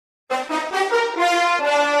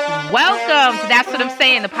welcome to That's What I'm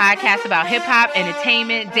Saying, the podcast about hip-hop,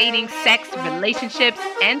 entertainment, dating, sex, relationships,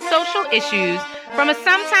 and social issues from a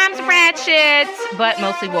sometimes ratchet, but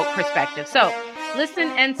mostly woke perspective. So, listen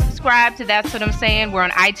and subscribe to That's What I'm Saying. We're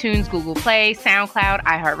on iTunes, Google Play, SoundCloud,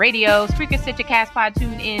 iHeartRadio, Spreaker, Stitcher, CastPod,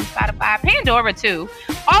 TuneIn, Spotify, Pandora too.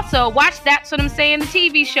 Also, watch That's What I'm Saying, the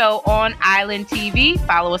TV show on Island TV.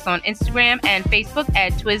 Follow us on Instagram and Facebook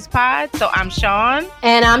at TwizPod. So I'm Sean.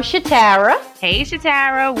 And I'm Shatara. Hey,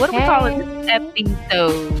 Shatara. What are we calling this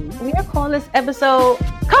episode? We are calling this episode,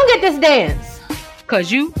 Come Get This Dance.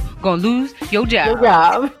 Because you gonna lose your job. Your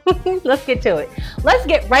job. Let's get to it. Let's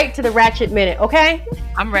get right to the ratchet minute, okay?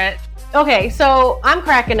 I'm ready. Okay, so I'm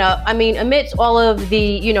cracking up. I mean, amidst all of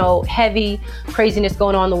the, heavy craziness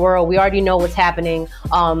going on in the world, we already know what's happening.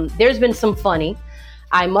 There's been some funny.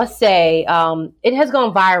 I must say, it has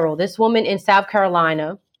gone viral. This woman in South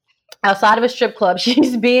Carolina, outside of a strip club,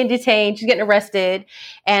 she's being detained. She's getting arrested.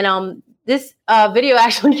 And this video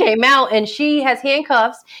actually came out, and she has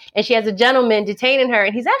handcuffs, and she has a gentleman detaining her,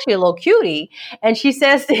 and he's actually a little cutie. And she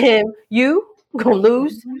says to him, "You gonna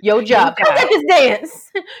lose your job. Come get this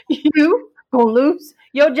dance. You gonna lose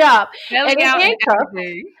your job." And in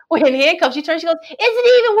handcuffs, she turns, she goes, "Is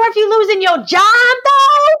it even worth you losing your job,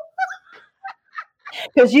 though?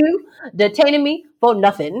 Because you detaining me for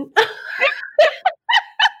nothing."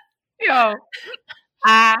 Yo,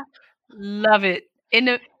 I love it. And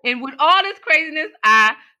with all this craziness,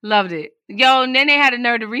 I loved it. Yo, and then they had a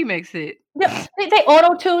nerve to remix it. They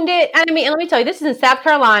auto-tuned it. I mean, and let me tell you, this is in South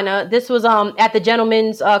Carolina. This was at the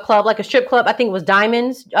Gentleman's Club, like a strip club. I think it was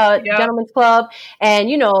Diamonds Gentleman's Club. And,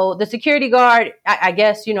 the security guard, I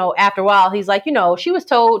guess, after a while, he's like, she was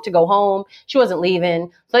told to go home. She wasn't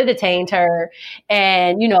leaving. So they detained her.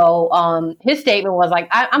 And, his statement was like,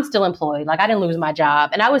 I'm still employed. Like, I didn't lose my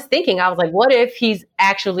job. And I was like, what if he's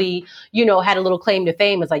actually, had a little claim to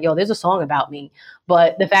fame? It's like, yo, there's a song about me.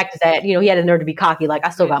 But the fact is that, he had a nerve to be cocky. Like,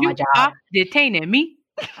 I still got my job. Are detaining me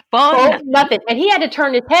for nothing. And he had to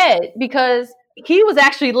turn his head because he was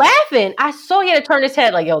actually laughing. I saw he had to turn his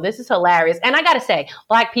head like, yo, this is hilarious. And I got to say,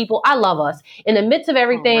 Black people, I love us. In the midst of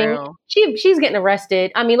everything, she's getting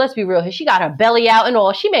arrested. I mean, let's be real here. She got her belly out and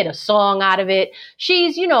all. She made a song out of it.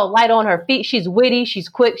 She's, light on her feet. She's witty. She's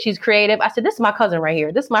quick. She's creative. I said, this is my cousin right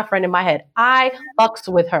here. This is my friend in my head. I fucks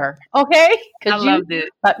with her. Okay? I loved it.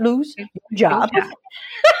 Lose your job.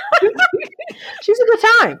 She's a good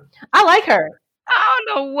time. I like her. I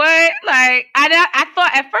don't know what. Like, I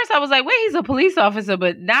thought at first I was like, wait, he's a police officer,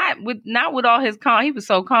 but not with all his calm. He was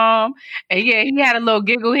so calm, and yeah, he had a little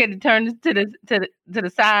giggle. He had to turn to the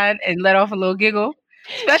side and let off a little giggle,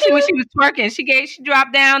 especially when she was twerking. She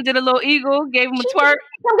dropped down, did a little eagle, gave him a twerk.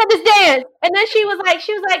 Come get this dance, and then she was like,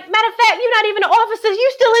 matter of fact, you're not even an officer.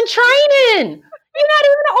 You still in training. You're not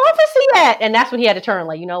even an officer yet. And that's when he had to turn,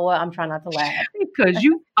 like, you know what? I'm trying not to laugh. Because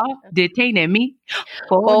you are detaining me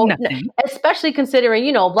for nothing. Especially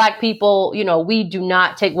considering, Black people, we do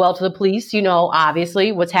not take well to the police,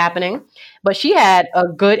 obviously what's happening. But she had a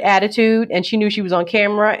good attitude, and she knew she was on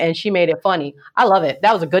camera, and she made it funny. I love it.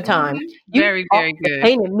 That was a good time. Very, very good.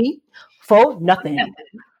 Detaining me for nothing.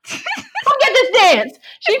 Come get this dance.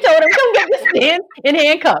 She told him, come get this dance in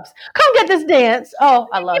handcuffs. Come get this dance. Oh,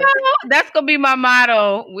 I love it. That's gonna be my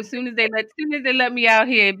motto. As soon as they let me out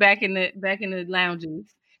here back in the lounges.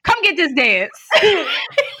 Come get this dance.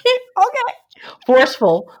 Okay.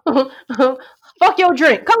 Forceful. Fuck your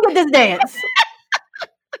drink. Come get this dance.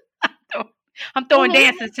 I'm throwing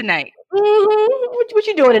dances tonight. Mm-hmm. What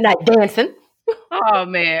you doing tonight? Dancing. Oh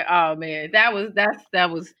man, that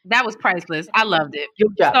was priceless. I loved it.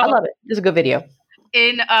 So, I love it. It's a good video.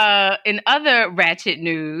 In other ratchet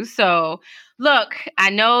news, so look, I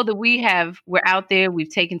know that we're out there. We've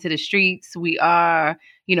taken to the streets. We are,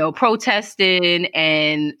 protesting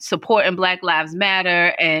and supporting Black Lives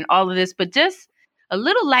Matter and all of this, but just a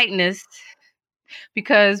little lightness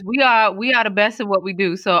because we are the best at what we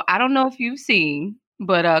do. So I don't know if you've seen,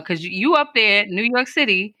 but because you up there, New York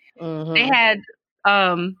City. Mm-hmm. They had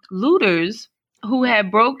looters who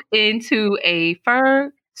had broke into a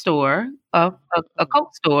fur store, a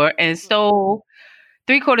coat store, and stole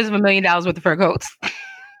 $750,000 worth of fur coats.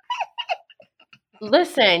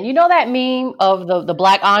 Listen, you know that meme of the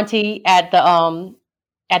Black auntie at the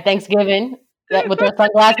at Thanksgiving with their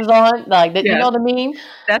sunglasses on, like you know the meme.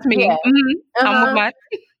 That's me. Yeah. Mm-hmm. I'm with my.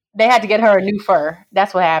 They had to get her a new fur.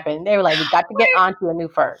 That's what happened. They were like, we got to get auntie a new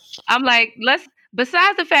fur. I'm like,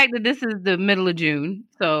 besides the fact that this is the middle of June,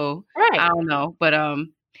 so right. I don't know. But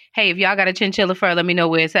hey, if y'all got a chinchilla fur, let me know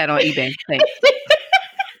where it's at on eBay. Thanks.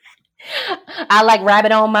 I like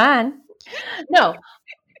rabbit on mine. No,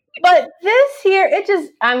 but this here, it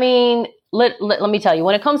just, I mean, let me tell you,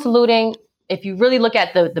 when it comes to looting, if you really look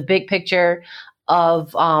at the big picture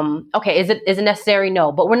of okay, is it necessary?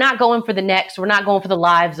 No, but we're not going for the next. We're not going for the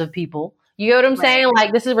lives of people. You know what I'm saying?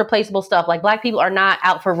 Like, this is replaceable stuff. Like, Black people are not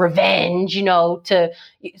out for revenge, you know,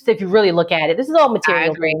 if you really look at it. This is all material. I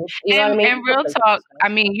agree. You know what I mean? And real talk, I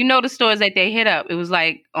mean, you know the stores that they hit up. It was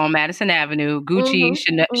like on Madison Avenue, Gucci,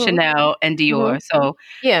 Chanel, and Dior. So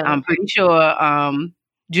yeah, I'm pretty sure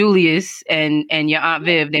Julius and your Aunt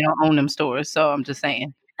Viv, they don't own them stores. So I'm just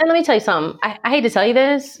saying. And let me tell you something. I hate to tell you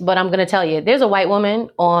this, but I'm going to tell you. There's a white woman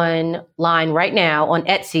online right now on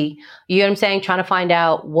Etsy. You know what I'm saying? Trying to find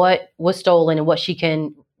out what was stolen and what she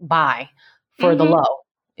can buy for the low.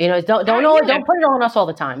 You know, don't put it on us all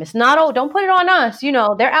the time. It's not. Don't put it on us. You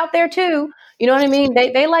know, they're out there too. You know what I mean?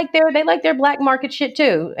 They like their black market shit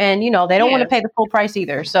too, and you know they don't want to pay the full price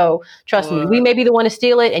either. So trust me, we may be the one to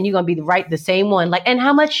steal it, and you're gonna be the same one. Like, and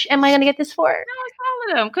how much am I gonna get this for? No, it's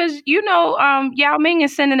all of them, because you know, Yao Ming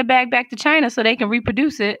is sending the bag back to China so they can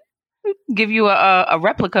reproduce it, give you a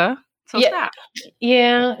replica. So stop.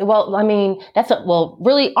 Yeah. Well, I mean,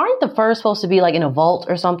 really, aren't the furs supposed to be like in a vault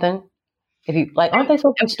or something? If you like, aren't they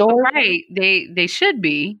supposed to be stored? Right. They should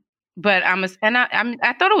be. But I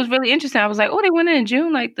thought it was really interesting. I was like, oh, they went in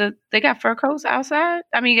June. Like they got fur coats outside.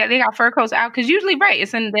 I mean, they got fur coats out because usually, right?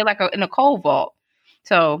 They're like in a cold vault.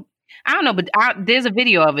 So I don't know, but there's a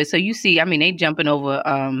video of it. So you see, I mean, they jumping over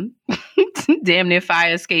damn near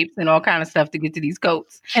fire escapes and all kind of stuff to get to these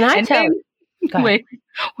coats. And I tell you, wait,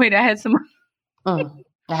 I had some. I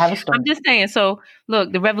have a story. I'm just saying. So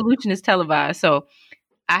look, the revolution is televised. So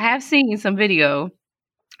I have seen some video.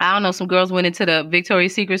 I don't know. Some girls went into the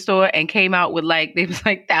Victoria's Secret store and came out with it was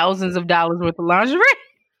like thousands of dollars worth of lingerie.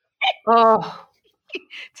 Oh,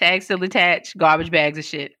 tags still attached, garbage bags of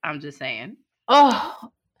shit. I'm just saying. Oh,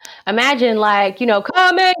 imagine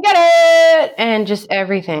come and get it and just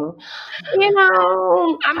everything. You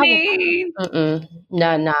know, I mean,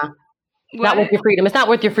 nah. What? Not worth your freedom. It's not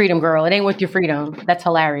worth your freedom, girl. It ain't worth your freedom. That's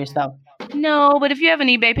hilarious, though. No, but if you have an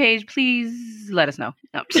eBay page, please let us know.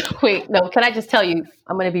 No. Wait, no. Can I just tell you?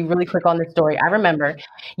 I'm going to be really quick on this story. I remember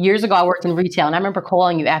years ago I worked in retail, and I remember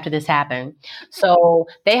calling you after this happened. So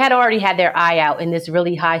they had already had their eye out in this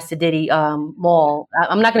really high sedity mall.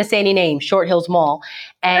 I'm not going to say any names, Short Hills Mall,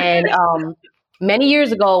 and many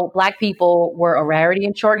years ago, Black people were a rarity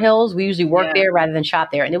in Short Hills. We usually worked there rather than shop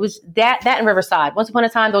there. And it was that and Riverside. Once upon a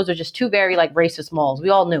time, those were just two very racist malls. We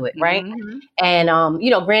all knew it, right? Mm-hmm.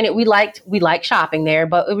 And, granted, we liked shopping there,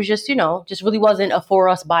 but it was just, just really wasn't a for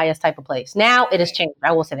us, by us type of place. Now it has changed.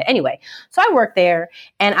 I will say that. Anyway, so I worked there,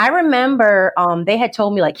 and I remember they had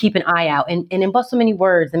told me, keep an eye out. And in but so many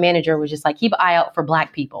words, the manager was just keep an eye out for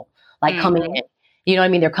Black people, coming in. You know what I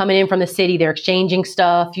mean? They're coming in from the city. They're exchanging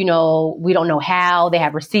stuff. We don't know how. They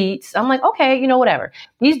have receipts. I'm like, okay, whatever.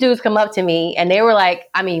 These dudes come up to me and they were like,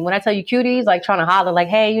 I mean, when I tell you cuties, trying to holler,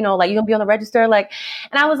 hey, you going to be on the register? And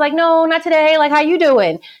I was like, no, not today. How you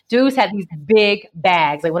doing? Dudes had these big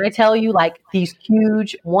bags. When I tell you, these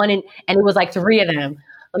huge and it was three of them.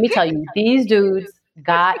 Let me tell you, these dudes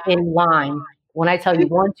got in line. When I tell you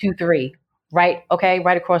 1, 2, 3, right? Okay.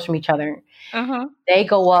 Right across from each other. Uh-huh. They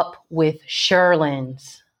go up with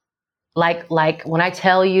shearlings. When I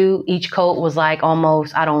tell you each coat was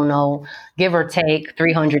almost, I don't know, give or take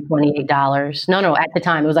 $328. No, at the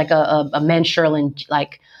time it was a men's shearling,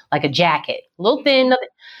 like a jacket, a little thin,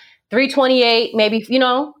 $328 maybe,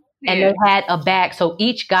 and they had a bag. So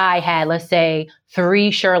each guy had, let's say,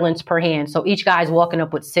 3 shearlings per hand. So each guy's walking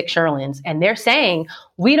up with 6 shearlings, and they're saying,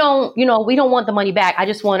 we don't want the money back. I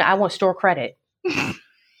want store credit.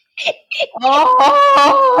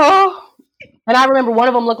 Oh, and I remember one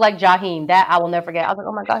of them looked like Jaheim. That I will never forget. I was like,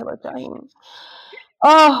 oh my God, he looks like Jaheim.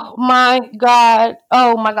 Oh my God.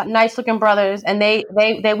 Nice looking brothers. And they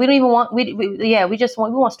we don't even want, we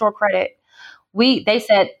want store credit. They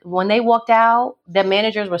said when they walked out, the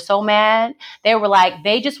managers were so mad. They were like,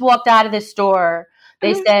 they just walked out of this store.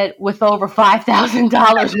 They said with over $5,000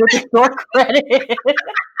 worth of store credit.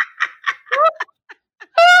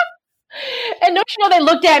 And don't you know, they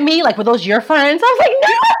looked at me were those your friends? I was like, no.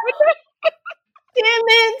 Damn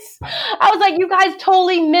it. I was like, you guys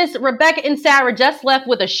totally missed. Rebecca and Sarah just left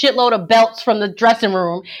with a shitload of belts from the dressing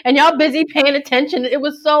room, and y'all busy paying attention. It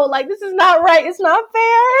was so this is not right. It's not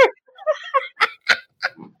fair.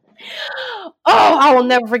 Oh, I will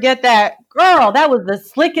never forget that. Girl, that was the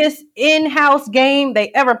slickest in-house game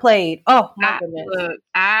they ever played. Oh, my goodness. Look,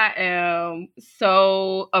 I am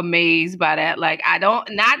so amazed by that. I don't,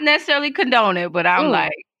 not necessarily condone it, but I'm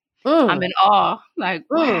I'm in awe.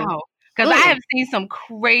 Wow. Because I have seen some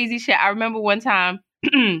crazy shit. I remember one time,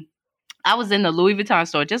 I was in the Louis Vuitton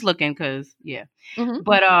store just looking because, yeah. Mhm.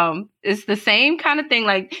 But it's the same kind of thing.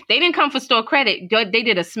 Like, they didn't come for store credit. They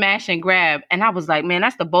did a smash and grab. And I was like, man,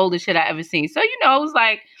 that's the boldest shit I ever seen. So, you know, it was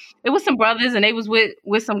like, it was some brothers and they was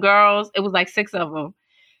with some girls. It was like 6 of them.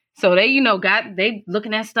 So they, you know, they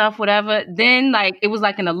looking at stuff, whatever. Then, like, it was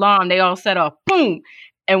like an alarm. They all set off, boom.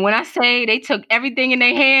 And when I say they took everything in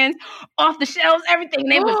their hands, off the shelves, everything,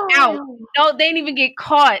 they was out. No, they didn't even get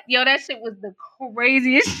caught. Yo, that shit was the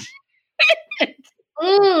craziest shit.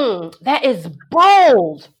 That is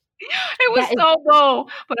bold. It was so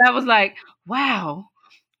bold. But I was like, wow,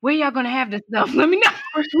 where y'all gonna have this stuff? Let me know.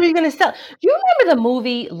 Where are you gonna sell? Do you remember the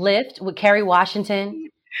movie Lift with Kerry Washington?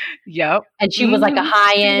 Yep. And she was like a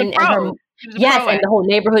high end, and and the whole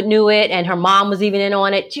neighborhood knew it, and her mom was even in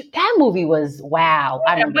on it. That movie was wow.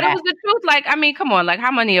 Yeah, but it was the truth. Like, I mean, come on, like, how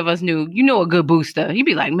many of us knew? You know, a good booster. You'd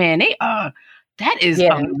be like, man, they are. That is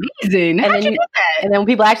amazing. How'd you do that? And then when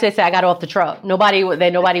people actually say, I got off the truck, nobody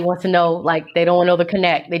wants to know, like, they don't want to know the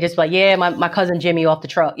connect. They just like, yeah, my cousin Jimmy off the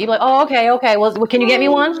truck. You're like, oh, okay. Well, can you get me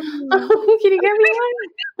one? Can you get me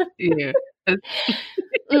one? Yeah.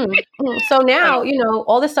 So now, you know,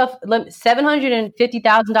 all this stuff,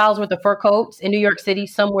 $750,000 worth of fur coats in New York City,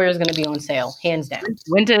 somewhere is going to be on sale, hands down.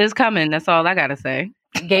 Winter is coming. That's all I got to say.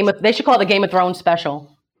 They should call it the Game of Thrones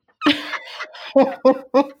special.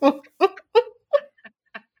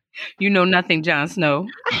 You know nothing, Jon Snow.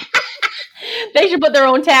 They should put their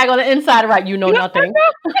own tag on the inside, right? You know nothing.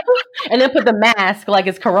 And then put the mask like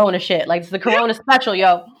it's Corona shit. Like, it's the Corona special,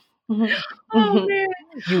 yo. Oh, man.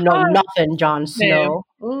 You know nothing, Jon Snow.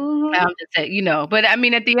 I'm just saying, you know, but I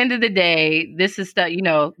mean, at the end of the day, this is stuff, you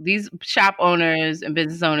know, these shop owners and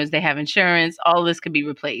business owners, they have insurance. All this could be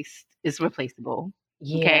replaced. It's replaceable.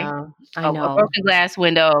 Yeah, okay? I know. A broken glass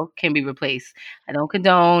window can be replaced. I don't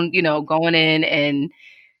condone, you know, going in and,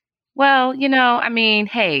 well, you know, I mean,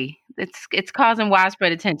 hey, it's causing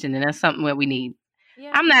widespread attention, and that's something that we need.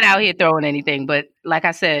 Yeah. I'm not out here throwing anything, but like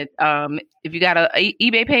I said, if you got a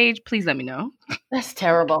eBay page, please let me know. That's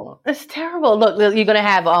terrible. It's terrible. Look, you're gonna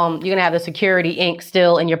have the security ink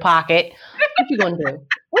still in your pocket. What you gonna do?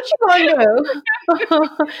 What you gonna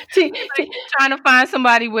do? Trying to find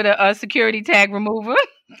somebody with a security tag remover.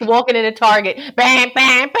 Walking into Target, bang,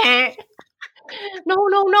 bang, bang. No,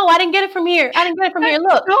 I didn't get it from here. Look,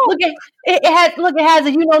 it has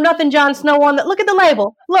a you know nothing Jon Snow on the. Look at the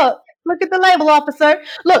label. Look at the label, officer.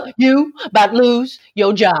 Look, you about to lose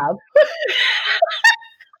your job.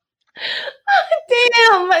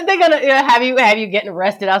 Damn, they're gonna have you getting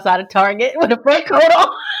arrested outside of Target with a fur coat on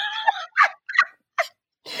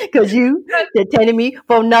because you detained me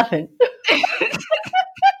for nothing.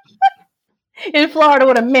 In Florida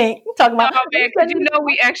with a mink, talking about. Oh man, because you know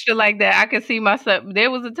we extra like that. I could see myself.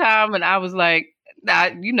 There was a time when I was like,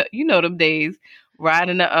 you know them days.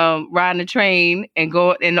 Riding the train and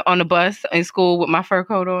going on the bus in school with my fur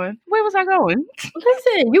coat on. Where was I going?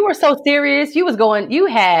 Listen, you were so serious. You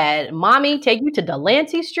had mommy take you to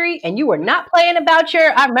Delancey Street and you were not playing about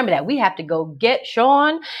I remember that. We have to go get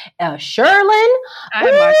Sean, Sherlyn.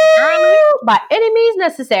 By any means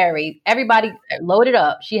necessary. Everybody loaded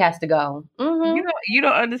up. She has to go. Mm-hmm. You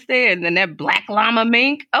don't understand. And that black llama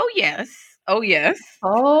mink. Oh, yes. Oh, yes.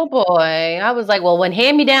 Oh, boy. I was like, well, when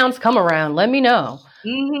hand-me-downs come around, let me know.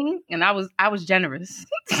 Mm-hmm. And I was generous.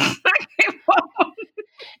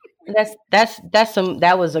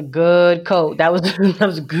 That was a good coat. That was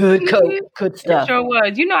a good coat. Good stuff. It sure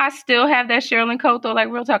was. You know, I still have that Sherlyn coat though. Like,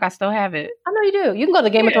 real talk, I still have it. I know you do. You can go to the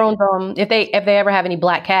Game of Thrones. If they ever have any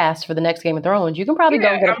black cast for the next Game of Thrones, you can probably go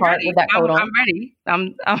and get a part with that coat on. I'm ready.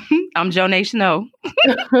 I'm Jonae Snow.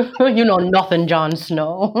 You know nothing, Jon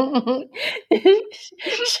Snow.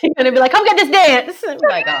 She's gonna be like, "Come get this dance." I'm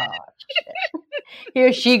like, oh.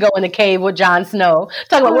 Here she go in the cave with Jon Snow.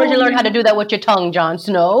 Talking about where'd you learn how to do that with your tongue, Jon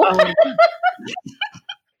Snow?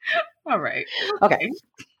 All right. Okay.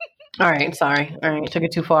 All right. Sorry. All right. Took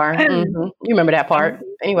it too far. Mm-hmm. You remember that part.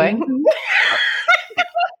 Anyway.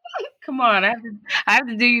 Come on. I have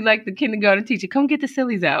to do you like the kindergarten teacher. Come get the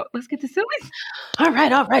sillies out. Let's get the sillies. All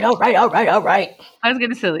right. Let's get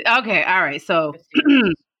the sillies. Okay. All right. So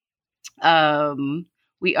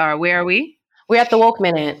where are we? We're at the woke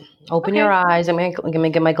minute. Open your eyes. I'm gonna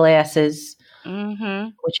get my glasses. Mm-hmm.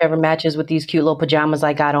 Whichever matches with these cute little pajamas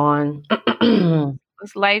I got on.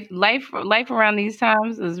 It's life around these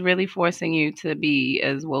times is really forcing you to be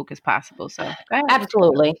as woke as possible. So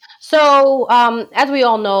absolutely. So as we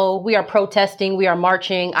all know, we are protesting. We are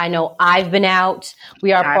marching. I know I've been out.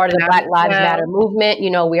 We are part of the Black Lives Matter movement.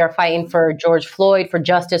 You know, we are fighting for George Floyd, for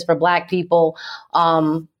justice for Black people,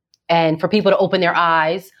 and for people to open their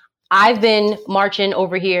eyes. I've been marching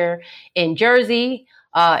over here in Jersey,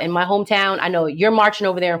 in my hometown. I know you're marching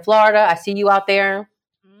over there in Florida. I see you out there.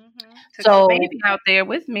 Took So, the baby out there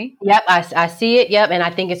with me. yep, I see it. Yep. And I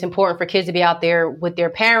think it's important for kids to be out there with their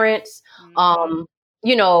parents.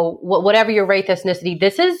 You know, whatever your race, ethnicity,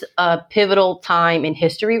 this is a pivotal time in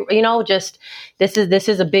history. You know, just this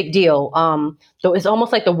is a big deal. So it's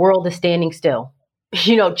almost like the world is standing still,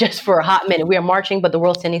 you know, just for a hot minute. We are marching, but the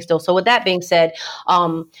world's standing still. So with that being said,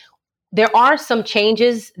 there are some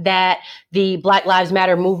changes that the Black Lives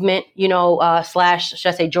Matter movement, you know, slash, should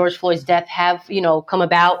I say, George Floyd's death have, you know, come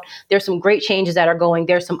about. There's some great changes that are going.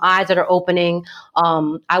 There's some eyes that are opening.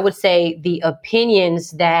 I would say the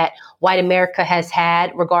opinions that white America has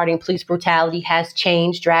had regarding police brutality has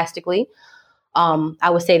changed drastically. I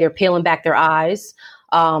would say they're peeling back their eyes.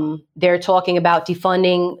 They're talking about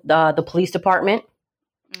defunding the police department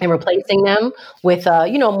and replacing them with,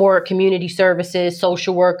 you know, more community services,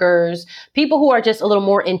 social workers, people who are just a little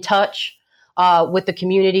more in touch with the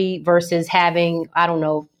community versus having, I don't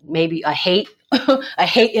know, maybe a hate, a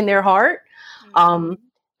hate in their heart.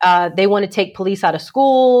 They want to take police out of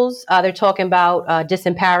schools. They're talking about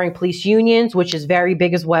disempowering police unions, which is very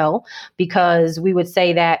big as well, because we would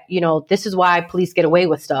say that, you know, this is why police get away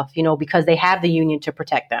with stuff, you know, because they have the union to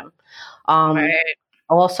protect them. Right.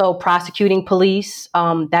 Also prosecuting police.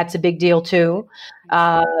 That's a big deal too.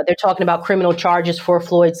 They're talking about criminal charges for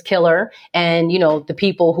Floyd's killer and, you know, the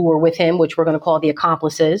people who were with him, which we're going to call the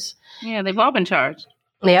accomplices. Yeah, they've all been charged.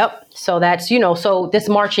 Yep. So that's, you know, so this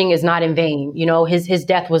marching is not in vain. You know, his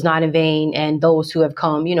death was not in vain. And those who have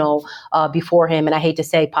come, you know, before him, and I hate to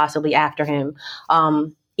say possibly after him,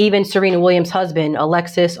 even Serena Williams' husband,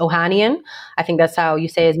 Alexis Ohanian, I think that's how you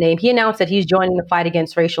say his name. He announced that he's joining the fight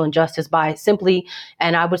against racial injustice by simply,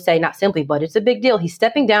 and I would say not simply, but it's a big deal. He's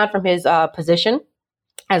stepping down from his position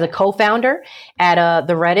as a co-founder at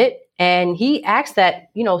the Reddit. And he asked that,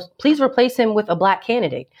 you know, please replace him with a Black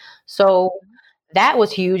candidate. So that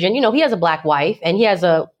was huge. And, you know, he has a Black wife and he has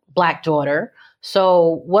a Black daughter.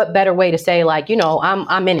 So what better way to say, like, you know,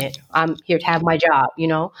 I'm in it. I'm here to have my job, you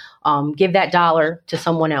know, give that dollar to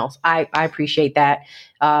someone else. I appreciate that.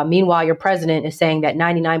 Meanwhile, your president is saying that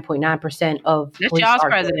 99.9% of that's y'all's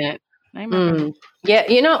president. Yeah,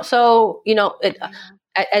 you know, so, you know,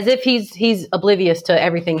 as if he's oblivious to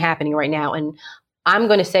everything happening right now. And I'm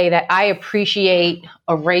going to say that I appreciate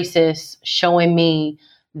a racist showing me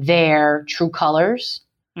their true colors.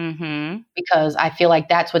 Because I feel like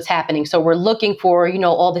that's what's happening. So we're looking for, you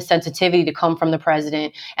know, all the sensitivity to come from the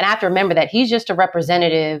president. And I have to remember that he's just a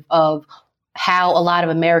representative of how a lot of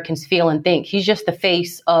Americans feel and think. He's just the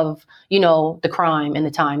face of, you know, the crime and the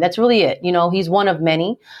time. That's really it. You know, he's one of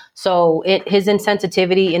many. So his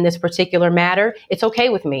insensitivity in this particular matter, it's okay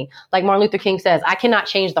with me. Like Martin Luther King says, I cannot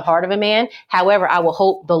change the heart of a man. However, I will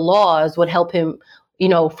hope the laws would help him, you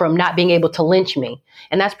know, from not being able to lynch me.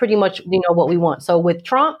 And that's pretty much, you know, what we want. So with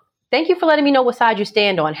Trump, thank you for letting me know what side you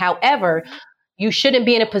stand on. However, you shouldn't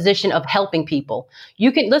be in a position of helping people.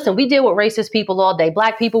 You can listen, we deal with racist people all day.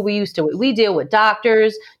 Black people, we used to it. We deal with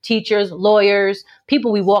doctors, teachers, lawyers,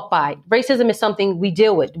 people we walk by. Racism is something we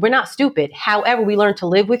deal with. We're not stupid. However, we learn to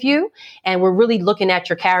live with you and we're really looking at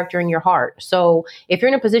your character and your heart. So if you're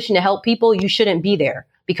in a position to help people, you shouldn't be there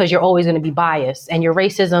because you're always going to be biased and your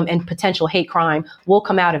racism and potential hate crime will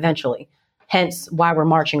come out eventually. Hence why we're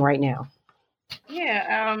marching right now.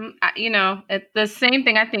 Yeah. You know, the same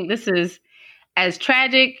thing. I think this is as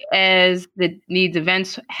tragic as these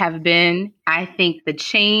events have been. I think the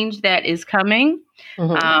change that is coming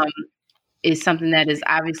is something that is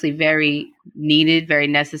obviously very needed, very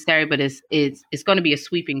necessary, but it's going to be a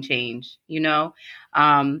sweeping change, you know?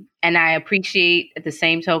 And I appreciate at the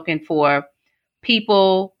same token for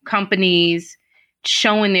people, companies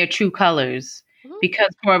showing their true colors, because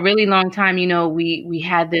for a really long time, you know, we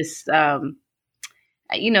had this,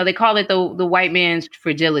 you know, they call it the white man's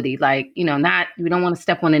fragility. Like, you know, we don't want to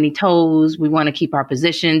step on any toes. We want to keep our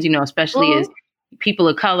positions, you know, especially as people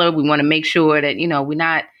of color. We want to make sure that, you know, we're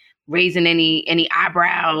not raising any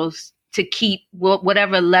eyebrows to keep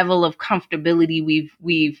whatever level of comfortability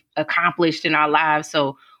we've accomplished in our lives.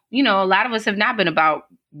 So, you know, a lot of us have not been about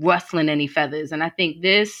rustling any feathers. And I think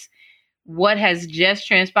what has just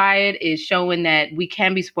transpired is showing that we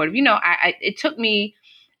can be supportive. You know, it took me,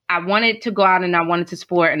 I wanted to go out and I wanted to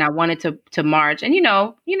support and I wanted to march. And, you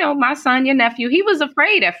know, my son, your nephew, he was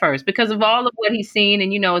afraid at first because of all of what he's seen.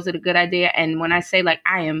 And, you know, is it a good idea? And when I say, like,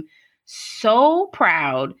 I am so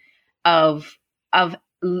proud of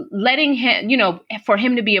letting him, you know, for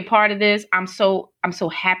him to be a part of this. I'm so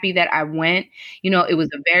happy that I went. You know, it was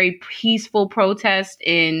a very peaceful protest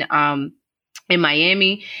in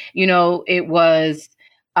Miami. You know, it was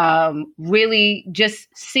really just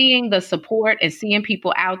seeing the support and seeing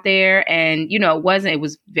people out there. And, it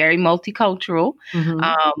was very multicultural.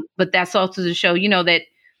 But that's also to show, that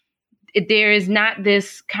there is not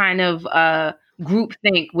this kind of group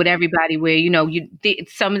think with everybody where,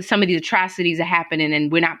 some of these atrocities are happening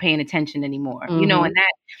and we're not paying attention anymore, and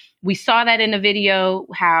that we saw that in the video,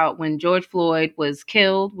 how when George Floyd was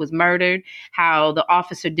murdered, how the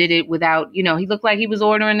officer did it without, he looked like he was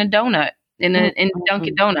ordering a donut in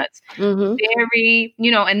Dunkin' Donuts. Very,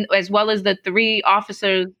 and as well as the 3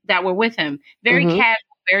 officers that were with him, very casual,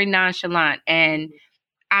 very nonchalant. And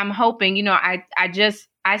I'm hoping,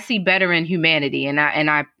 I see better in humanity, and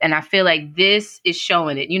I feel like this is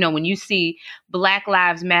showing it. When you see Black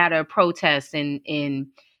Lives Matter protests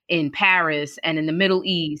in Paris and in the Middle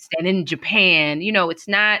East and in Japan,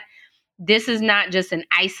 this is not just an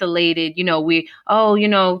isolated,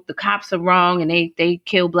 the cops are wrong and they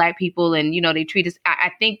kill Black people and, they treat us.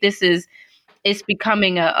 I think it's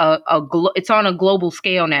becoming it's on a global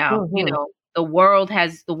scale now. The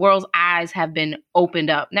world's eyes have been opened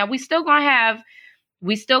up. Now we still gonna have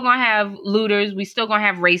looters. We still gonna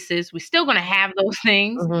have racists. We still gonna have those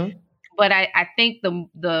things. But I think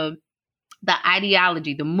the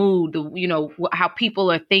ideology, the mood, how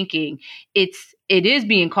people are thinking, it is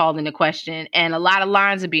being called into question, and a lot of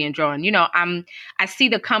lines are being drawn. I see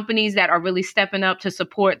the companies that are really stepping up to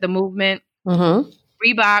support the movement.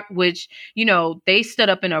 Reebok, which, they stood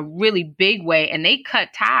up in a really big way and they cut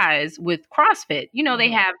ties with CrossFit. They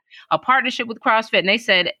have a partnership with CrossFit, and they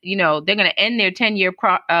said, they're going to end their 10-year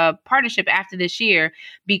partnership after this year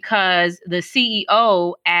because the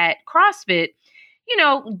CEO at CrossFit,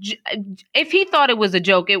 if he thought it was a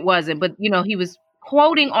joke, it wasn't. But, he was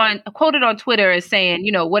quoted on Twitter as saying,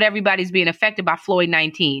 what everybody's being affected by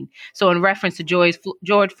Floyd-19. So in reference to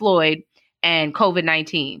George Floyd and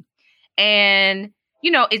COVID-19. And,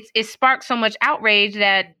 it sparked so much outrage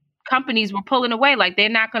that companies were pulling away, like they're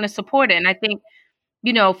not going to support it. And I think,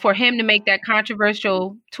 for him to make that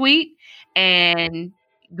controversial tweet, and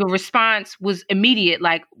the response was immediate,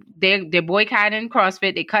 like they're boycotting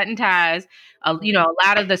CrossFit, they're cutting ties. A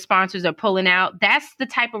lot of the sponsors are pulling out. That's the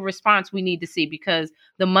type of response we need to see, because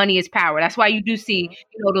the money is power. That's why you do see,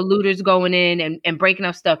 the looters going in and breaking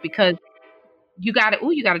up stuff, because you got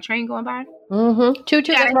a train going by. Choo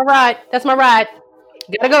choo. That's my ride.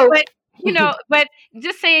 Gotta go. But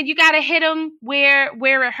just saying, you got to hit them where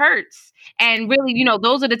it hurts. And really,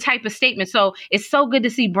 those are the type of statements. So it's so good to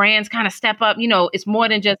see brands kind of step up. It's more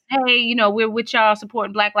than just, hey, we're with y'all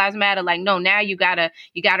supporting Black Lives Matter. Like, no, now you gotta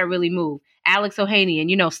really move. Alex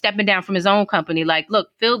Ohanian, stepping down from his own company. Like, look,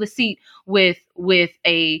 fill the seat with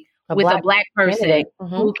a Black person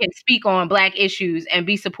who can speak on Black issues and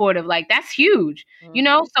be supportive. Like, that's huge,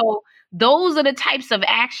 So those are the types of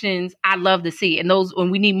actions I love to see. And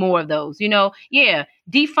we need more of those,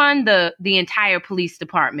 defund the entire police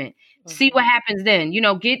department, see what happens then,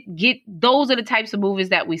 get those are the types of movies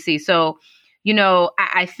that we see. So,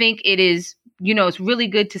 I think it is, it's really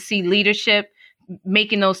good to see leadership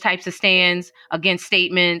making those types of stands against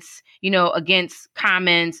statements, against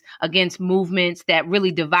comments, against movements that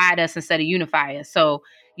really divide us instead of unify us. So,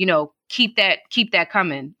 keep that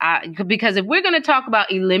coming. Because if we're going to talk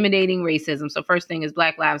about eliminating racism, so first thing is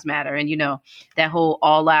Black Lives Matter, and that whole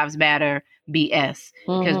all lives matter BS,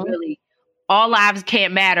 because really all lives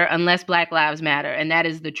can't matter unless Black Lives Matter, and that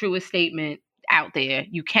is the truest statement out there.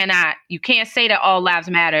 You can't say that all lives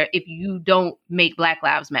matter if you don't make Black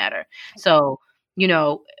Lives matter. So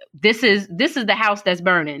this is the house that's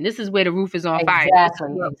burning. This is where the roof is on fire. Exactly.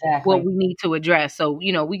 What we need to address. So,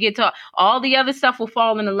 we get to all the other stuff will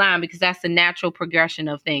fall in the line, because that's the natural progression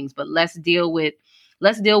of things. But let's deal with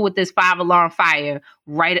this 5-alarm fire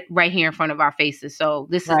right here in front of our faces. So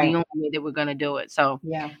this is the only way that we're going to do it. So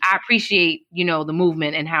I appreciate, the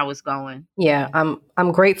movement and how it's going. Yeah.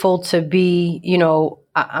 I'm grateful to be,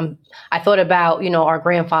 I thought about, our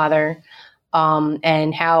grandfather,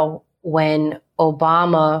 and how when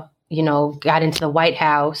Obama, got into the White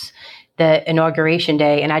House, the inauguration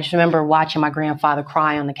day, and I just remember watching my grandfather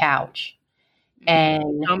cry on the couch.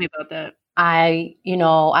 And tell me about that. I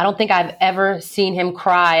don't think I've ever seen him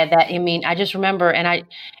cry at that. I mean, I just remember, and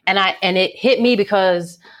it hit me,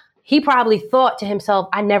 because he probably thought to himself,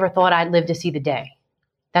 I never thought I'd live to see the day.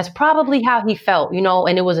 That's probably how he felt,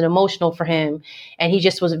 and it was an emotional for him. And he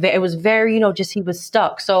just it was very, he was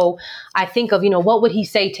stuck. So I think of, what would he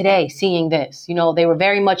say today seeing this? They were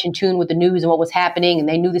very much in tune with the news and what was happening, and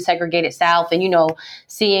they knew the segregated South, and,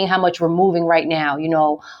 seeing how much we're moving right now,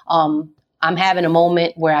 I'm having a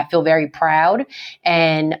moment where I feel very proud,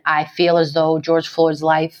 and I feel as though George Floyd's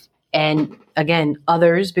life and again,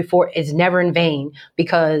 others before, is never in vain,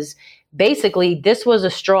 because basically this was a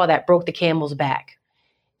straw that broke the camel's back.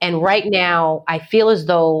 And right now, I feel as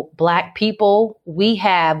though Black people, we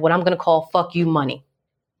have what I'm going to call fuck you money.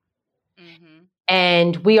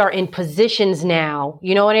 And we are in positions now,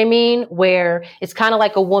 you know what I mean? Where it's kind of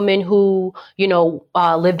like a woman who,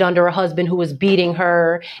 lived under a husband who was beating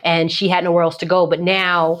her and she had nowhere else to go. But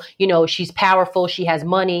now, she's powerful. She has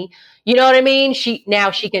money. You know what I mean? She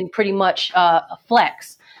can pretty much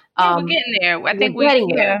flex. We're getting there. I think we're getting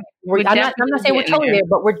there. I'm not saying we're totally there,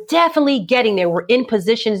 but we're definitely getting there. We're in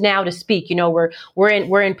positions now to speak. We're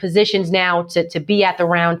in positions now to be at the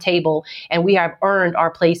round table, and we have earned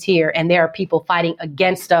our place here. And there are people fighting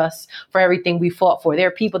against us for everything we fought for. There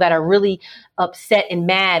are people that are really upset and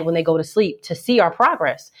mad when they go to sleep to see our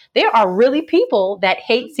progress. There are really people that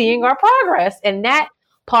hate seeing our progress, and that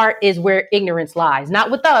part is where ignorance lies.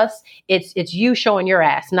 Not with us. It's you showing your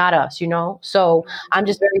ass, not us, So I'm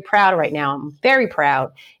just very proud right now. I'm very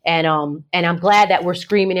proud. And I'm glad that we're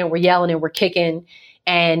screaming and we're yelling and we're kicking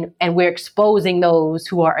and we're exposing those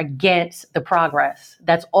who are against the progress.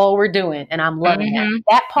 That's all we're doing. And I'm loving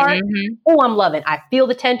that part. Oh, I'm loving. I feel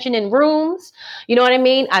the tension in rooms. You know what I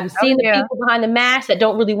mean? I'm seeing the people behind the mask that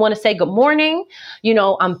don't really want to say good morning.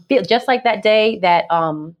 I'm feel just like that day that,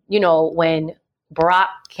 when Barack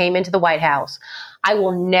came into the White House. I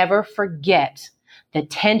will never forget the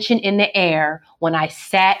tension in the air when I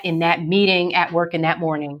sat in that meeting at work in that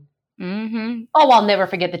morning. Oh, I'll never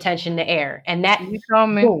forget the tension in the air. And that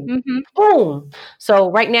boom, boom.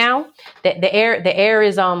 So right now, the air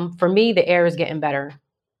is for me, the air is getting better.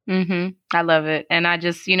 I love it. And I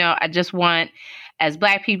just want, as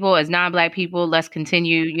Black people, as non-Black people, let's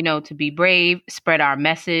continue, to be brave, spread our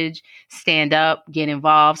message, stand up, get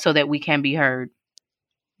involved so that we can be heard.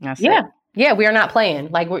 That's it. Yeah, we are not playing.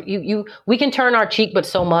 Like we can turn our cheek, but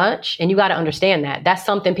so much, and you got to understand that. That's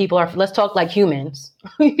something people are. Let's talk like humans.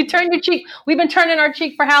 You turn your cheek. We've been turning our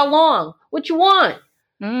cheek for how long? What you want?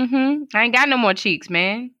 I ain't got no more cheeks,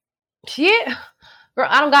 man. Yeah, girl,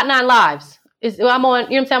 I don't got 9 lives. I'm on. You know what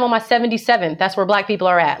I'm saying? I'm on my 77th. That's where Black people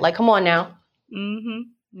are at. Like, come on now.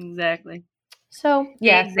 Exactly. So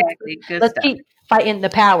yeah, exactly. Good let's stuff. keep fighting the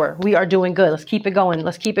power. We are doing good. Let's keep it going.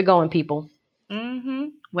 Let's keep it going, people.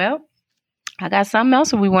 Well, I got something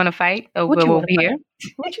else we want to fight over here.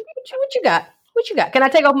 What you got? What you got? Can I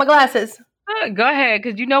take off my glasses? Go ahead,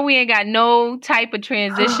 because we ain't got no type of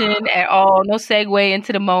transition at all, no segue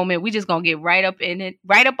into the moment. We just gonna get right up in it,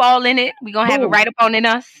 right up all in it. We gonna have it right up on in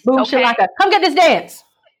us. Boom, okay. Shalaka. Come get this dance.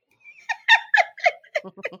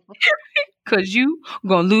 Because you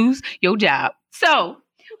gonna lose your job. So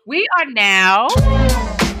we are now.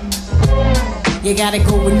 You gotta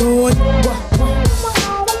go on.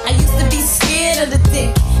 I used to be scared of the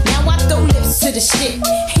dick. Now I throw lips to the shit.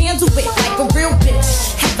 Handle it like a real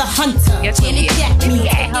bitch. Have the hunter. Janet Jack me.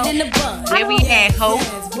 Get in the bun. Where we at, ho?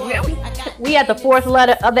 We at the 4th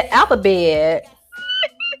letter of the alphabet.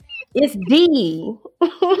 It's D. Who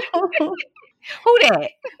that?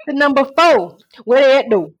 The number 4. Where they at,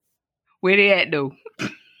 though? Where they at, though?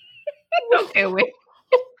 Okay, wait.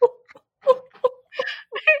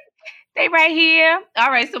 They right here.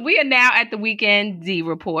 All right, so we are now at the Weekend D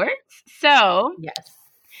reports. So yes,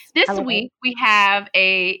 this week we have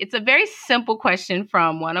it's a very simple question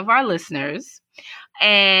from one of our listeners.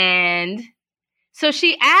 And so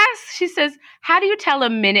she says, how do you tell a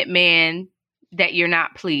Minuteman that you're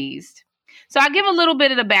not pleased? So I'll give a little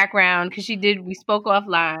bit of the background because we spoke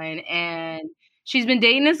offline, and she's been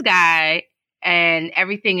dating this guy and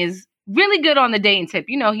everything is really good on the dating tip.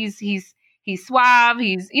 He's suave.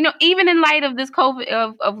 He's, even in light of this COVID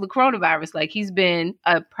of the coronavirus, like he's been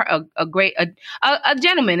a great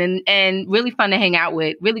gentleman and really fun to hang out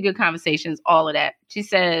with, really good conversations, all of that. She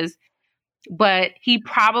says, but he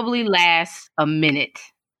probably lasts a minute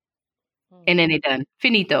and then they're done.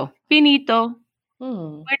 Finito.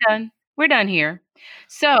 We're done here.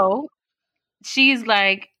 So she's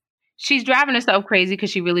driving herself crazy because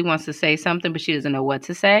she really wants to say something, but she doesn't know what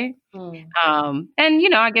to say. And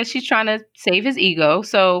I guess she's trying to save his ego.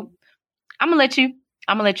 So I'm gonna let you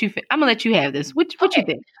have this. What you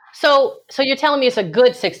think? So you're telling me it's a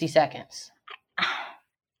good 60 seconds?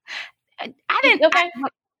 I didn't. Okay.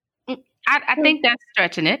 I think that's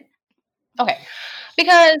stretching it. Okay,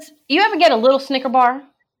 because you ever get a little Snicker bar?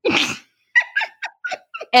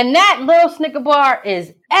 And that little Snicker bar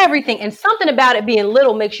is everything. And something about it being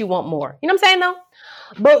little makes you want more. You know what I'm saying, though?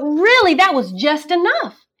 But really, that was just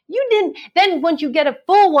enough. You didn't. Then once you get a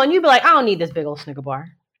full one, you'd be like, I don't need this big old Snicker bar.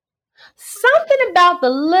 Something about the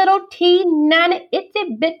little teeny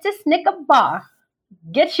itsy bitsy Snicker bar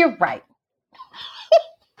gets you right.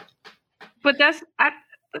 But that's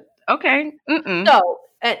okay. So,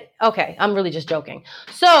 okay, I'm really just joking.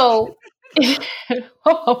 So,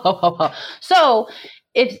 so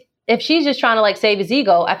if she's just trying to like save his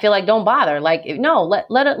ego, I feel like don't bother. Like, no,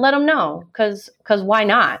 let him know, because why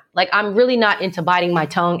not? Like, I'm really not into biting my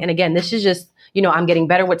tongue. And again, this is just, I'm getting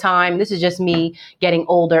better with time. This is just me getting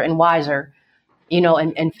older and wiser,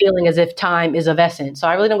 and feeling as if time is of essence. So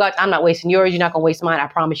I really I'm not wasting yours. You're not going to waste mine. I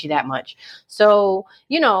promise you that much. So,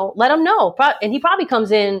 let him know. And he probably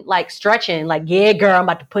comes in like stretching, like, yeah, girl, I'm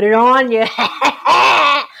about to put it on you.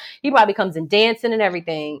 He probably comes in dancing and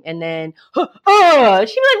everything. And then, she'd be like,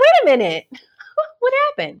 wait a minute. What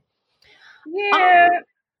happened? Yeah.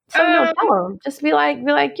 So tell him. Just be like,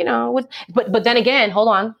 but then again, hold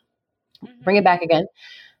on. Bring it back again.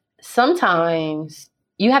 Sometimes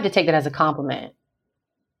you have to take that as a compliment.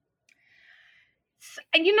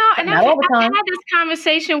 And I've had this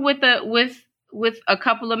conversation with a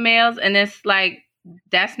couple of males, and it's like,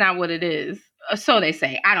 that's not what it is. So they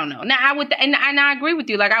say. I don't know. Now and I agree with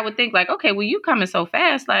you. Like, I would think like, okay, well, you coming so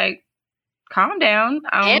fast, like, calm down.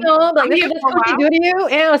 Like, this is what coochie do to you.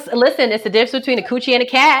 Listen, it's the difference between a coochie and a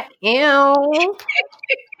cat.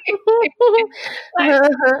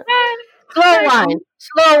 Slow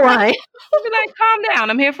wine. Be like, calm down.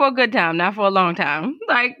 I'm here for a good time, not for a long time.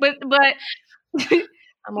 Like, but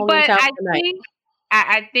I'm only in town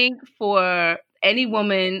I think for any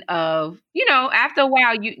woman of, after a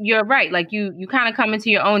while, you're right. Like, you kind of come into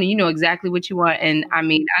your own and you know exactly what you want. And I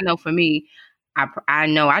mean, I know for me, I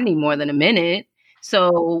know I need more than a minute.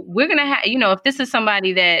 So we're going to have, if this is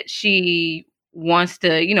somebody that she wants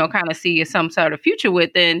to, kind of see some sort of future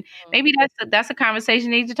with, then maybe that's a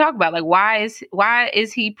conversation you need to talk about. Like, why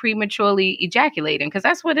is he prematurely ejaculating? Because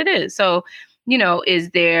that's what it is. So,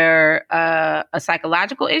 is there a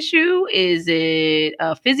psychological issue? Is it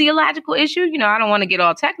a physiological issue? I don't want to get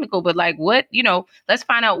all technical, but like, what, let's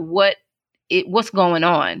find out what's going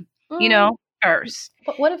on, first.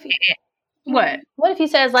 But what if he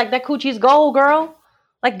says like, that coochie's gold, girl?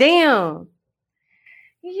 Like, damn.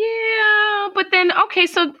 Yeah, but then, okay,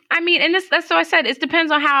 so, I mean, and that's so I said, it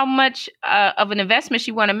depends on how much of an investment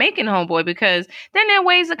you want to make in homeboy, because then there are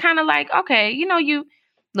ways to kind of like, okay,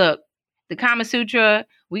 look, the Kama Sutra,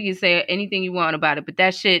 we can say anything you want about it, but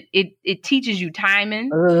that shit, it teaches you timing.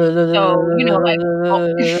 So, like,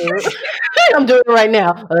 I'm doing it right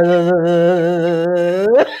now.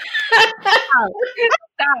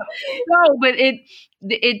 Stop. No, but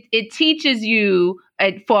it teaches you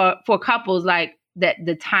for couples, like, that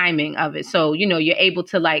the timing of it. So, you're able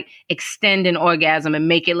to like extend an orgasm and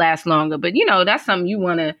make it last longer. But, that's something you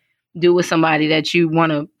want to do with somebody that you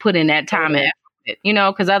want to put in that time and effort,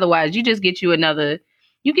 because otherwise you just get you another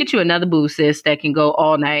boo sis that can go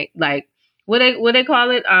all night. Like, what they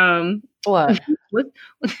call it? What?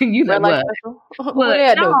 You know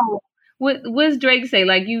what? What's Drake say?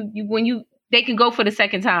 Like, they can go for the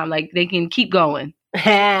second time. Like, they can keep going.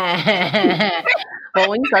 But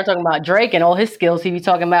when you start talking about Drake and all his skills he be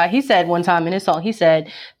talking about, he said one time in his song, he said,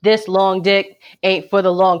 "This long dick ain't for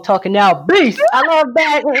the long talking now, beast." I love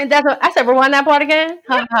that. And I said, rewind that part again.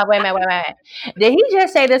 Wait a minute. Did he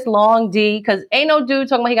just say this long D? Because ain't no dude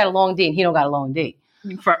talking about he got a long D and he don't got a long D.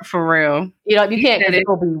 For real. You can't, because there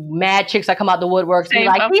will be mad chicks that come out the woodworks. Be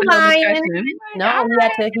like, he lying. No,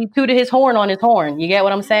 he tooted his horn on his horn. You get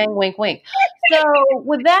what I'm saying? Wink, wink. So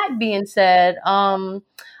with that being said,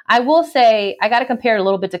 I will say I got to compare it a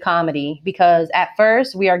little bit to comedy, because at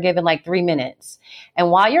first we are given like 3 minutes.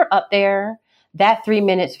 And while you're up there, that 3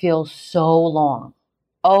 minutes feels so long.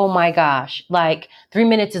 Oh my gosh. Like 3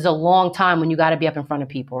 minutes is a long time when you got to be up in front of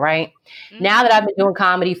people, right? Mm-hmm. Now that I've been doing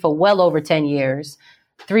comedy for well over 10 years,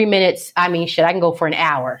 3 minutes, I mean, shit, I can go for an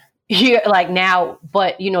hour. Like now,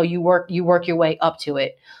 but you work your way up to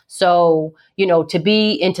it. So, to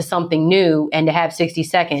be into something new and to have 60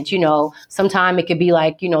 seconds, sometime it could be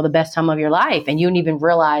like, the best time of your life, and you don't even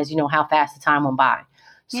realize, how fast the time went by.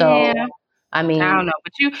 So, yeah. I mean, I don't know,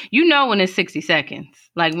 but when it's 60 seconds,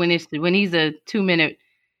 like when he's a 2 minute,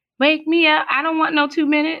 wake me up. I don't want no 2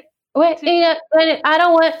 minute. Wake me up. I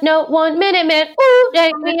don't want no 1 minute, man. Ooh,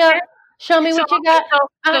 wake me up. Show me what you got.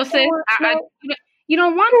 So sis, you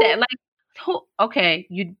don't want that. Like, okay,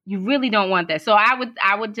 you really don't want that. So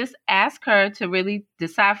I would just ask her to really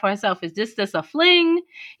decide for herself. Is this just a fling?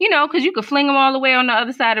 Because you could fling them all the way on the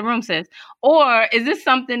other side of the room, sis. Or is this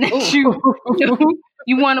something that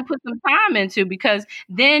you want to put some time into? Because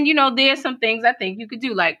then, there's some things I think you could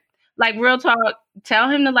do. Like real talk, tell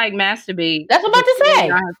him to like masturbate. That's what I'm about to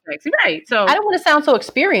say. Right. So I don't want to sound so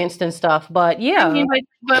experienced and stuff, but yeah.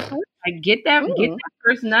 But get that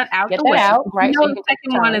first nut out get the way. Out, right? The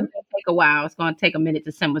second one is going to take a while. It's going to take a minute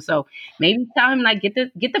to simmer. So maybe tell him like get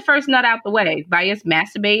the first nut out the way. By us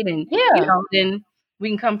masturbate and then we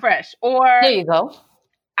can come fresh. Or there you go.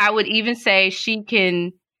 I would even say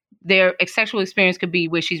their sexual experience could be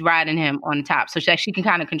where she's riding him on the top, so that she can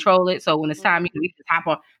kind of control it. So when it's time, you just hop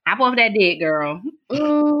off that dick, girl.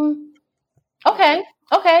 Okay.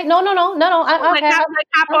 No.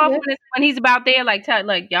 Hop off when he's about there. Like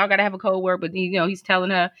y'all gotta have a code word, but he's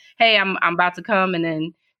telling her, "Hey, I'm about to come," and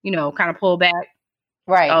then kind of pull back.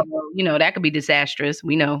 Right. That could be disastrous.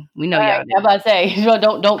 We know right. Y'all. I'm about to say,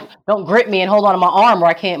 don't grip me and hold on to my arm, or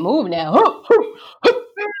I can't move now.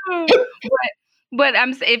 But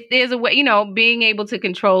if there's a way, being able to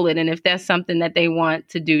control it, and if that's something that they want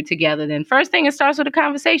to do together, then first thing it starts with a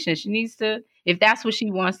conversation. She needs to, if that's what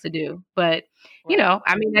she wants to do. But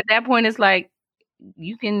at that point, it's like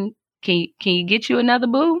can you get you another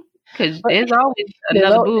boo? Because there's always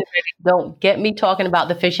another boo. Don't get me talking about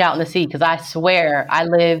the fish out in the sea, because I swear I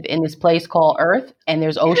live in this place called Earth, and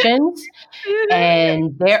there's oceans,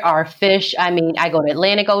 and there are fish. I mean, I go to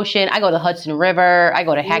Atlantic Ocean, I go to Hudson River, I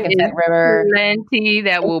go to Hackensack River. Plenty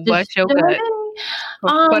that will bust your gut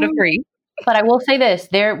for the free. But I will say this: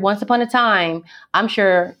 once upon a time, I'm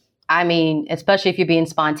sure. I mean, especially if you're being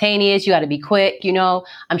spontaneous, you got to be quick.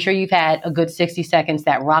 I'm sure you've had a good 60 seconds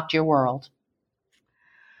that rocked your world.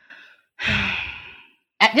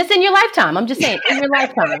 Just in your lifetime. I'm just saying, in your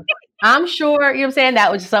lifetime. I'm sure, you know what I'm saying,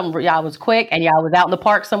 that was something y'all was quick and y'all was out in the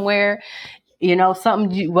park somewhere,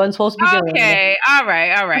 something you wasn't supposed to be doing. Okay, all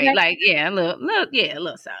right. Okay. Like, a little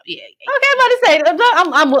something. Yeah. Okay, I'm about to say,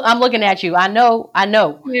 I'm looking at you. I know.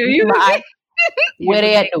 Where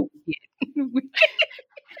they at?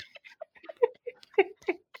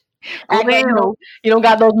 You don't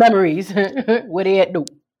got those memories. Where they at? Go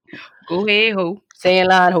ahead, ho. Saying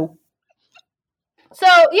line, ho. So,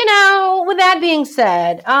 with that being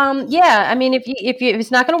said, I mean, if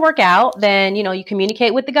it's not going to work out, then, you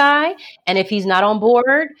communicate with the guy. And if he's not on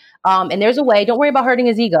board, and there's a way, don't worry about hurting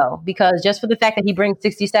his ego, because just for the fact that he brings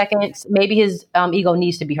 60 seconds, maybe his ego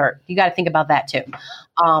needs to be hurt. You got to think about that too.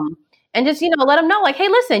 And just, let him know, like, hey,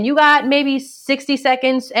 listen, you got maybe 60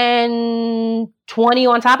 seconds and 20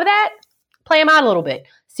 on top of that. Play him out a little bit.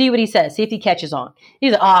 See what he says. See if he catches on.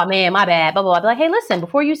 He's like, oh, man, my bad. Blah, blah, blah. Be like, hey, listen,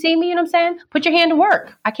 before you see me, you know what I'm saying? Put your hand to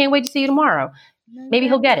work. I can't wait to see you tomorrow. Maybe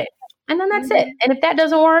he'll get it. And then that's it. And if that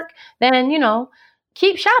doesn't work, then,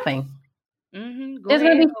 keep shopping. Mm-hmm. There's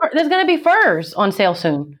going to be furs on sale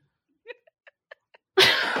soon.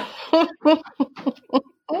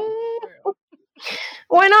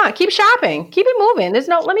 Why not? Keep shopping. Keep it moving.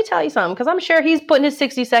 Let me tell you something, because I'm sure he's putting his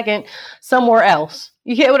 60 second somewhere else.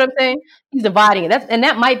 You get what I'm saying? He's dividing it.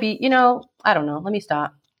 That might be, I don't know. Let me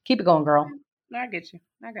stop. Keep it going, girl. I get you.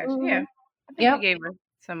 Mm-hmm. Yeah. I think you gave her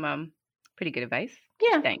some pretty good advice.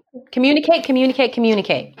 Yeah. Thanks. Communicate.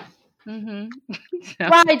 Mm-hmm.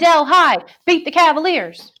 Rydell High. Beat the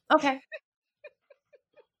Cavaliers. Okay.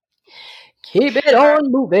 Keep it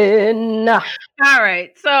on moving. All right.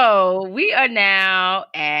 So we are now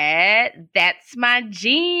at That's My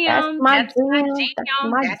Jam. That's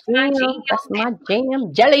my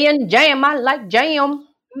jam. Jelly and jam. I like jam.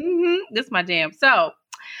 Mm-hmm. This is my jam. So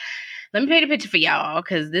let me paint a picture for y'all,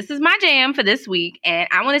 because this is my jam for this week. And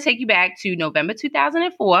I want to take you back to November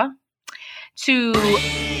 2004 to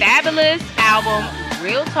Fabolous album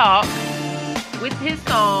Real Talk with his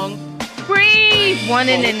song Breathe. 1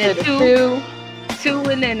 and then the 2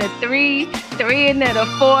 and then the 3 and then the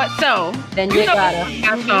 4. So then you got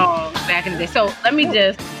a song back in the day. So let me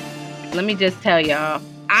just tell y'all,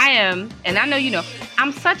 I am, and I know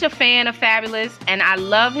I'm such a fan of Fabolous, and I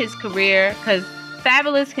love his career, because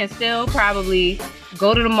Fabolous can still probably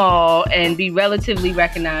go to the mall and be relatively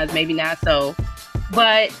recognized, maybe not so,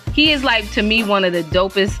 but he is, like, to me, one of the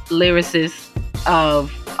dopest lyricists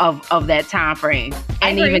of that time frame.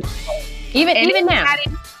 And even now.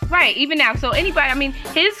 Right, even now. So anybody, I mean,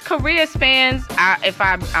 his career spans, if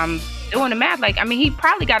I'm doing the math, he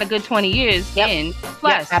probably got a good 20 years in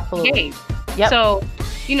plus. Yep, absolutely. Yep. So,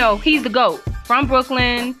 he's the GOAT from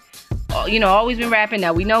Brooklyn, always been rapping.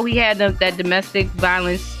 Now we know he had that domestic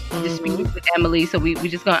violence dispute with Emily, so we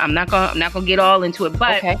just I'm not gonna get all into it,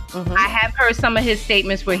 but okay. I have heard some of his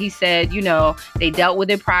statements where he said, they dealt with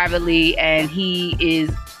it privately, and he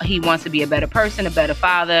wants to be a better person, a better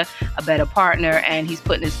father, a better partner, and he's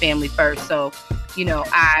putting his family first. So,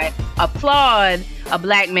 I applaud a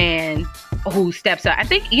black man who steps up. I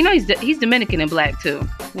think, he's Dominican and black too.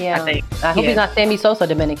 Yeah. I think. I hope he's not Sammy Sosa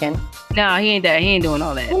Dominican. No, he ain't that. He ain't doing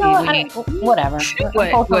all that. Whatever.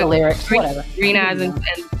 What? The lyrics. Whatever. Green eyes and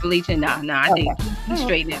bleaching. Nah. I think He's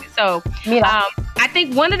straight nigga. So I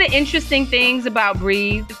think one of the interesting things about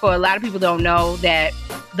Breathe, for a lot of people don't know, that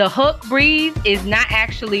the hook Breathe is not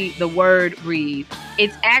actually the word breathe.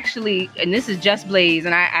 It's actually, and this is Just Blaze,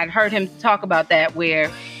 and I'd heard him talk about that, where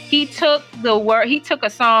he took a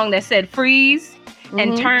song that said freeze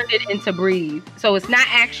and turned it into breathe. So it's not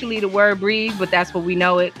actually the word breathe, but that's what we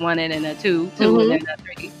know it. 1 and then a 2, 2 and then a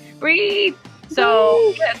 3. Breathe.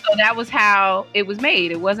 So, so that was how it was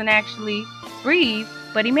made. It wasn't actually breathe,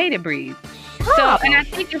 but he made it breathe. So, and I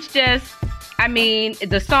think it's just, I mean,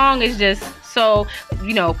 the song is just so,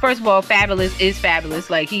 first of all, Fabulous is fabulous.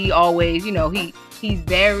 Like, he always, he's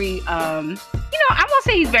very, I won't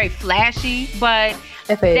say he's very flashy, but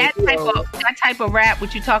that type of rap,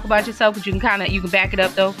 which you talk about yourself, but you can back it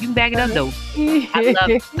up though. You can back it up though. I love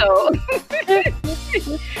it.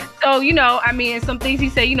 So, I mean, some things he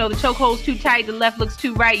said, the chokehold's too tight, the left looks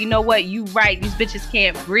too right. You know what? You right. These bitches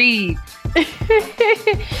can't breathe.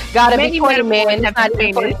 Gotta be 20 man.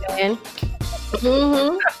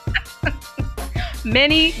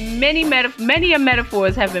 Many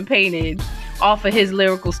metaphors have been painted off of his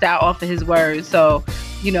lyrical style, off of his words. So,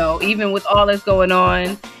 even with all that's going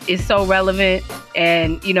on, it's so relevant.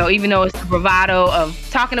 And, even though it's the bravado of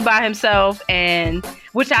talking about himself, and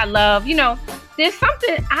which I love, there's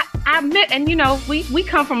something I admit, and we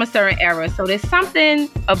come from a certain era, so there's something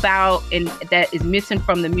about and that is missing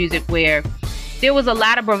from the music, where there was a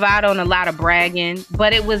lot of bravado and a lot of bragging,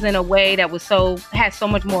 but it was in a way that had so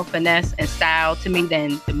much more finesse and style to me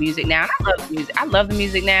than the music now. And I love the music. I love the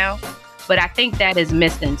music now, but I think that is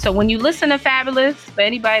missing. So when you listen to Fabulous, for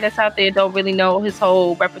anybody that's out there don't really know his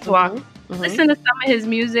whole repertoire, listen to some of his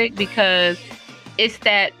music, because it's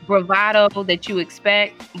that bravado that you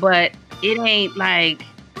expect, but it ain't like,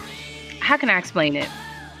 how can I explain it?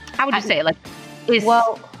 How would you say it? Like,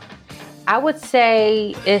 I would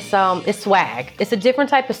say it's swag. It's a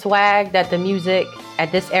different type of swag that the music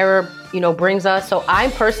at this era, brings us. So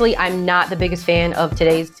I'm not the biggest fan of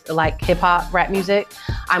today's like hip hop rap music.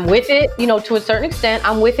 I'm with it, to a certain extent.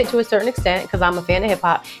 I'm with it to a certain extent because I'm a fan of hip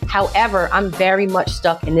hop. However, I'm very much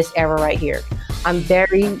stuck in this era right here. I'm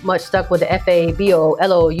very much stuck with the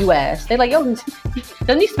FABOLOUS. They're like, yo,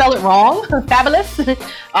 doesn't he spell it wrong? Fabulous.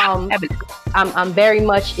 I'm very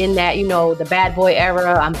much in that, the bad boy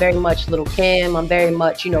era. I'm very much Lil' Kim. I'm very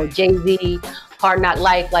much, Jay-Z, Hard Knock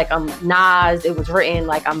Life. Like, I'm Nas. It was written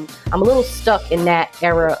like I'm a little stuck in that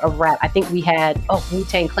era of rap. I think we had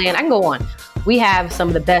Wu-Tang Clan. I can go on. We have some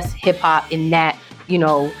of the best hip hop in that,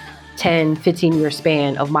 10, 15 year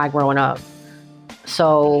span of my growing up.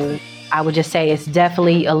 So I would just say it's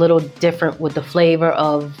definitely a little different with the flavor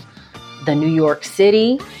of the New York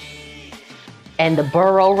City and the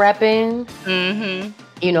borough repping, and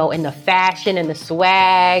the fashion and the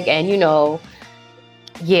swag, and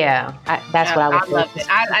that's what I would say. Love it.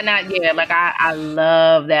 I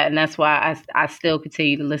love that, and that's why I still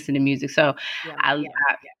continue to listen to music. So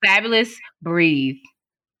Fabulous, Breathe.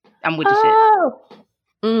 I'm with the shit.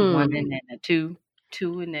 1 and then a 2,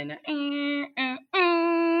 2 and then a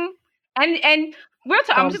and real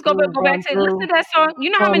talk. I'm just gonna go back to listen to that song.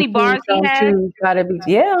 You know how many bars he had?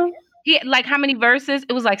 Yeah, like how many verses?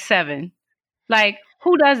 It was like 7. Like,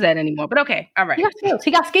 who does that anymore? But okay, all right.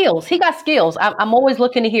 He got skills. I'm always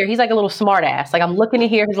looking to hear. He's like a little smart ass. Like, I'm looking to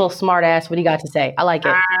hear his little smart ass, what he got to say. I like it.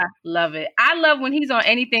 I love it. I love when he's on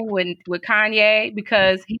anything with Kanye,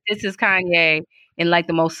 because this is Kanye in like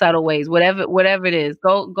the most subtle ways. Whatever it is.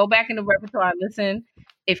 Go back in the repertoire and listen.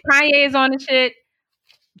 If Kanye is on the shit,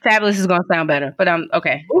 Fabulous is gonna sound better. But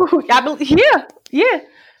okay. Ooh, yeah.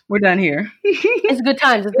 We're done here. It's good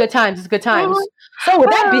times. So with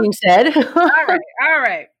that being said. All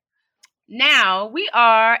right. Now we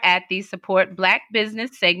are at the Support Black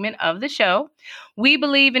Business segment of the show. We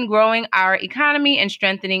believe in growing our economy and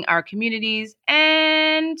strengthening our communities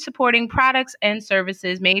and supporting products and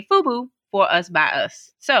services made FUBU for us by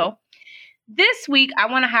us. So this week, I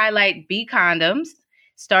want to highlight B Condoms,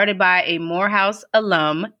 started by a Morehouse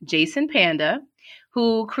alum, Jason Panda,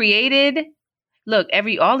 who created... Look,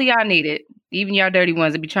 all of y'all need it. Even y'all dirty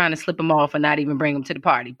ones that be trying to slip them off and not even bring them to the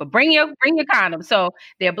party. But bring your condoms. So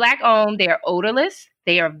they're Black owned. They are odorless.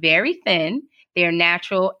 They are very thin. They're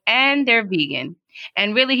natural, and they're vegan.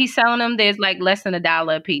 And really, he's selling them. There's like less than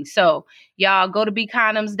 $1 a piece. So y'all go to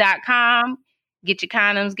bcondoms.com. Get your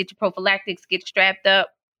condoms. Get your prophylactics. Get strapped up.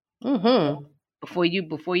 Before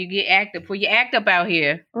you act up out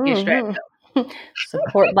here. Get strapped up.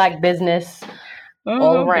 Support Black business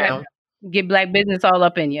all around. Get Black business all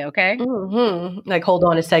up in you, okay? Like, hold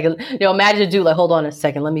on a second. Imagine a dude like, hold on a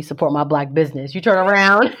second. Let me support my Black business. You turn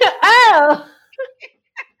around. Oh.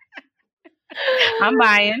 I'm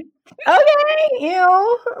buying. Okay,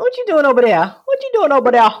 what you doing over there? What you doing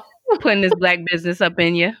over there? Putting this black business up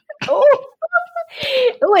in you.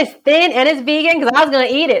 Oh, it's thin and it's vegan because I was gonna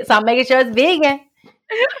eat it, so I'm making sure it's vegan.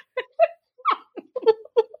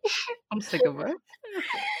 I'm sick of it.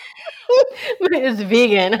 It's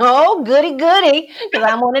vegan. Oh, goody, because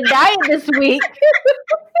I'm on a diet this week.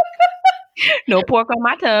 No pork on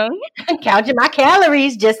my tongue. Counting my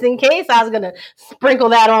calories just in case I was gonna sprinkle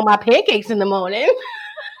that on my pancakes in the morning.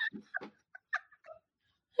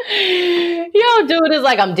 Yo, dude, it's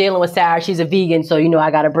like I'm dealing with Sarah. She's a vegan, so I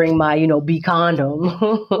gotta bring my B condom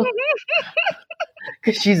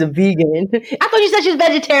because she's a vegan. I thought you said she's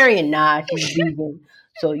vegetarian. Nah, she's vegan.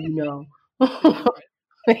 So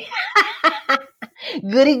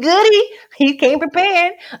Goody. He came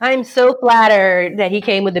prepared. I'm so flattered that he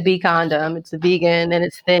came with the B condom. It's a vegan and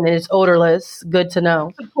it's thin and it's odorless. Good to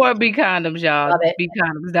know. Support B condoms, y'all.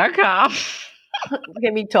 bcondoms.com.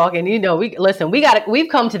 Get me talking. We've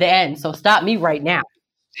come to the end, so stop me right now.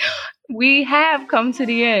 We have come to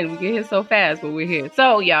the end. We get here so fast, but we're here.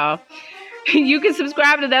 So, y'all, you can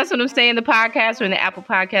subscribe to That's What I'm Saying, the podcast, or in the Apple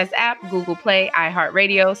Podcast app, Google Play,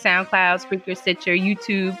 iHeartRadio, SoundCloud, Spreaker, Stitcher,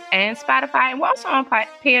 YouTube, and Spotify. And we're also on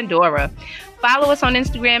Pandora. Follow us on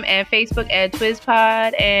Instagram and Facebook at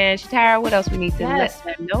TwizPod. And Shatara, what else we need to let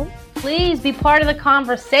them know? Please be part of the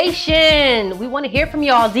conversation. We want to hear from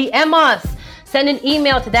y'all. DM us. Send an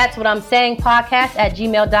email to That's What I'm Saying podcast at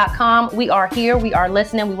gmail.com. We are here. We are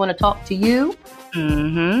listening. We want to talk to you.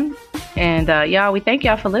 Mm-hmm. And y'all, we thank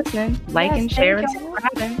y'all for listening, liking, sharing,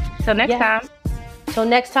 subscribing. Till next time. Till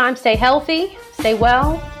next time, stay healthy, stay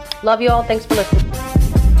well. Love y'all. Thanks for listening.